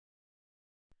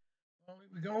Here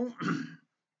we go.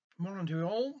 Morning to you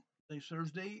all. It's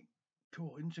Thursday.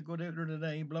 Cool. It's a good out there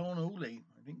today, blowing holy.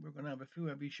 I think we're going to have a few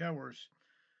heavy showers.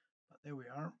 But there we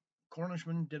are.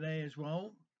 Cornishman today as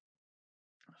well.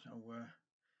 So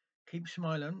keep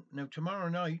smiling. Now, tomorrow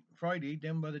night, Friday,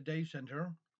 down by the day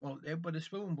centre, well, out by the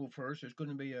swimming pool first, there's going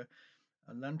to be a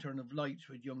lantern of lights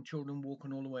with young children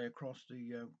walking all the way across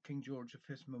the King George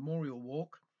V Memorial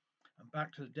Walk and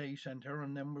back to the day centre.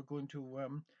 And then we're going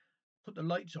to put the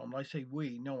lights on. I say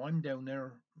we. No, I'm down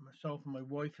there, myself and my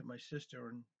wife and my sister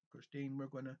and Christine. We're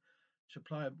going to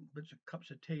supply bits of cups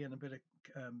of tea and a bit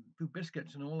of few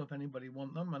biscuits and all if anybody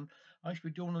want them. And I should be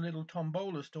doing a little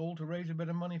tombola stall to raise a bit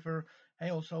of money for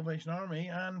Hale Salvation Army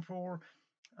and for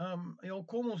the Old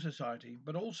Como Society.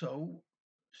 But also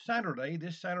Saturday,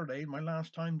 this Saturday, my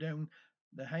last time down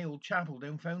the Hale Chapel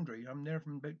down Foundry. I'm there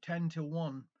from about 10 till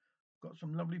 1. Got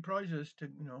some lovely prizes to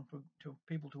for to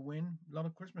people to win. A lot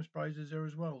of Christmas prizes there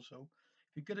as well. So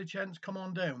if you get a chance, come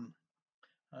on down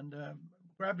and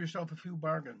grab yourself a few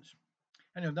bargains.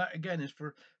 Anyway, that again is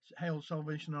for Hale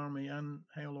Salvation Army and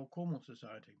Hale O'Comal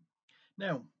Society.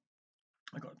 Now,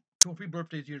 I got two or three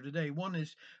birthdays here today. One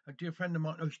is a dear friend of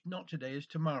mine. Oh, not today. Is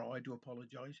tomorrow. I do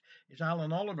apologise. It's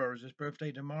Alan Oliver is his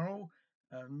birthday tomorrow.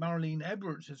 Marlene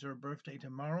Edwards is her birthday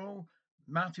tomorrow.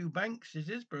 Matthew Banks is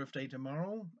his birthday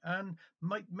tomorrow, and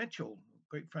Mike Mitchell,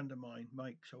 great friend of mine,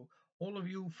 Mike. So all of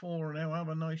you four now have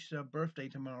a nice birthday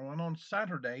tomorrow. And on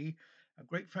Saturday, a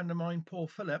great friend of mine, Paul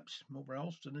Phillips, over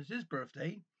Elston, is his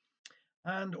birthday.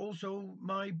 And also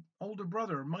my older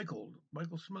brother, Michael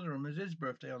Smitherham, is his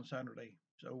birthday on Saturday.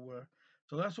 So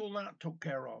that's all that took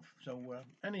care of. So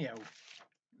anyhow,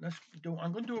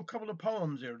 I'm going to do a couple of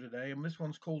poems here today, and this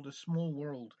one's called "A Small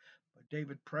World" by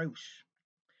David Prowse.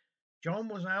 John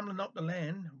was ambling up the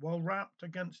lane, well wrapped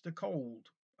against the cold,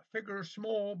 a figure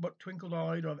small but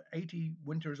twinkle-eyed of 80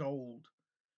 winters old,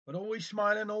 but always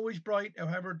smiling, always bright,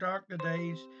 however dark the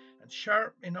days, and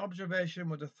sharp in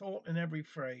observation with a thought in every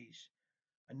phrase.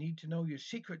 I need to know your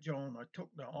secret, John. I took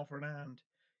the offered hand.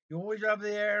 You always have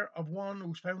the air of one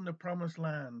who's found the promised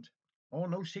land. Oh,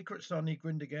 no secret, son, he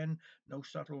grinned again. No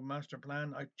subtle master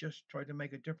plan. I just try to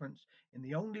make a difference in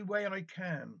the only way I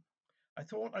can. I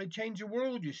thought I'd change the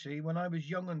world, you see, when I was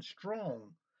young and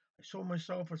strong. I saw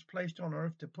myself as placed on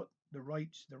earth to put the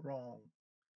rights the wrong.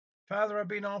 Father had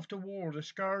been off to war. The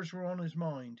scars were on his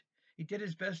mind. He did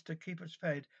his best to keep us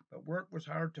fed, but work was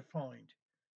hard to find.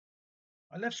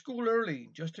 I left school early,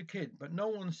 just a kid, but no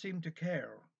one seemed to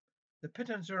care. The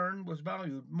pittance earned was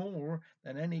valued more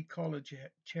than any college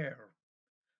chair.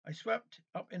 I swept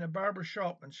up in a barber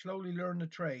shop and slowly learned the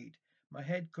trade. My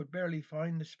head could barely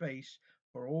find the space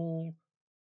for all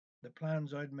the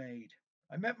plans I'd made.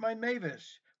 I met my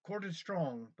Mavis, courted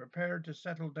strong, prepared to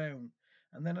settle down,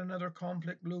 and then another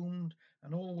conflict loomed,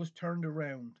 and all was turned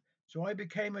around. So I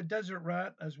became a desert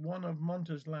rat as one of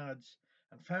Monta's lads,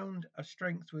 and found a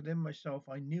strength within myself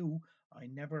I knew I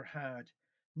never had.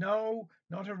 No,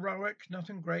 not heroic,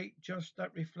 nothing great, just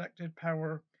that reflected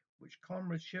power which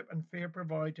comradeship and fear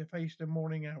provide to face the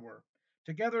morning hour.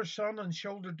 Together, sun and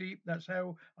shoulder deep, that's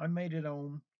how I made it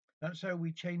home. That's how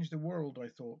we change the world, I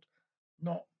thought,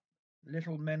 not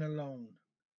little men alone.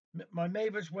 My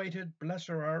Mavis waited, bless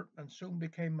her heart, and soon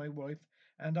became my wife,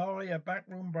 and I, a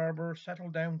backroom barber,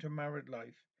 settled down to married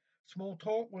life. Small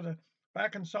talk with a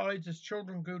back and sides as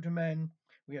children grew to men.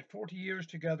 We had 40 years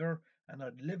together, and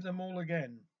I'd live them all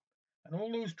again. And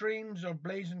all those dreams of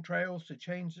blazing trails to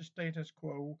change the status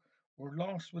quo were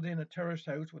lost within a terraced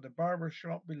house with a barber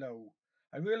shop below.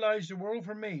 I realized the world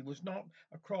for me was not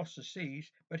across the seas,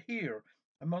 but here,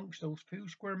 amongst those few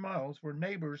square miles where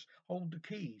neighbors hold the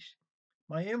keys.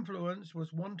 My influence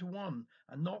was one to one,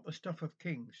 and not the stuff of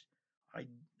kings.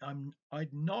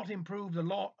 I'd not improve the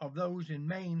lot of those in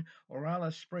Maine or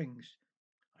Alice Springs.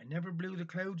 I never blew the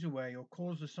clouds away or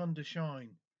caused the sun to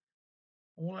shine.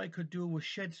 All I could do was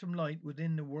shed some light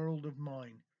within the world of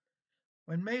mine.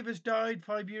 When Mavis died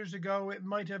 5 years ago, it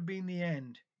might have been the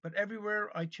end, but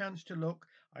everywhere I chanced to look,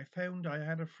 I found I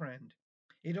had a friend.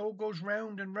 It all goes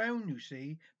round and round, you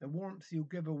see. The warmth you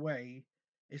give away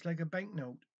is like a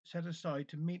banknote set aside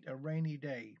to meet a rainy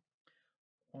day.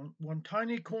 On one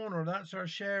tiny corner, that's our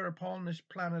share upon this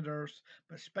planet Earth,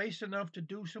 but space enough to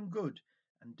do some good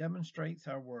and demonstrates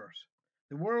our worth.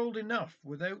 The world enough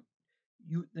without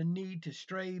the need to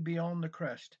stray beyond the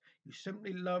crest. You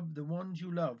simply love the ones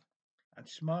you love and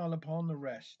smile upon the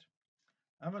rest.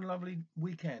 Have a lovely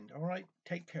weekend. All right,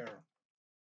 take care.